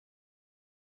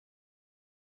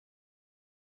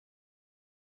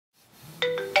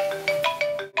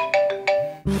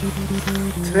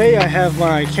Today I have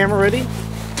my camera ready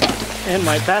and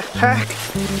my backpack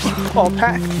all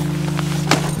packed,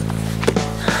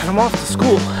 and I'm off to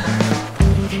school.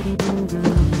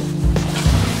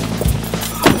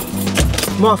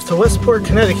 I'm off to Westport,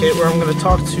 Connecticut, where I'm going to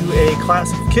talk to a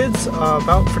class of kids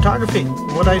about photography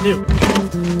and what I do.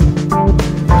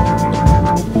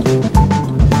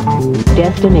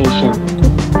 Destination.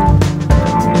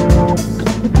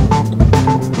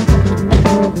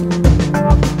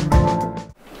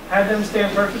 Had them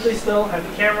stand perfectly still, had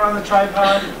the camera on the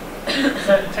tripod,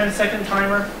 set a 10-second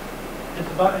timer, hit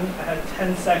the button. I had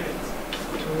 10 seconds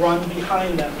to run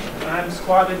behind them, and I'm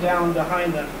squatted down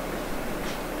behind them.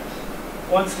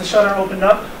 Once the shutter opened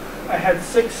up, I had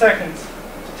 6 seconds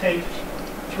to take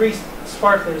 3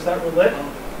 sparklers that were lit,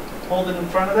 hold it in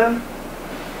front of them,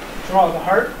 draw the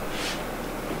heart,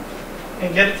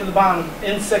 and get it to the bottom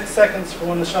in 6 seconds for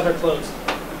when the shutter closed.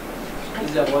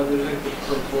 Is that why there's like the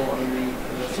purple underneath?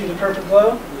 See the purple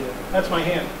glow? Yeah. That's my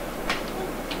hand.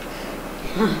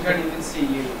 I can't even see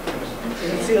you. You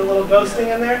can see a little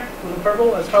ghosting in there with the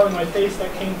purple. That's probably my face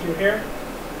that came through here.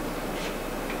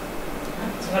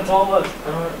 So that's all it was.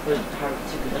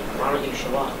 Why don't you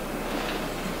show up?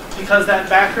 Because that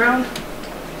background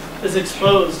is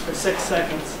exposed for 6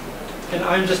 seconds, and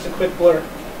I'm just a quick blur.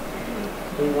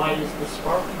 Then why does the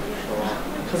sparkle show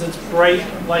up? Because it's bright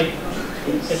light.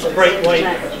 It's bright white.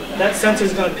 That sensor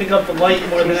is going to pick up the light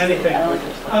more than anything.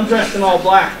 I'm dressed in all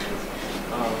black.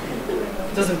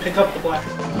 It doesn't pick up the black.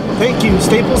 Thank you,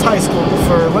 Staples High School,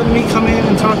 for letting me come in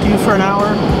and talk to you for an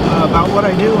hour about what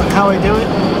I do and how I do it.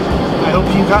 I hope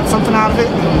you got something out of it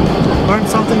and learned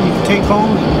something you can take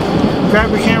home and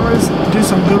grab your cameras and do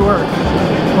some good work.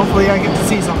 Hopefully I get to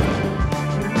see something.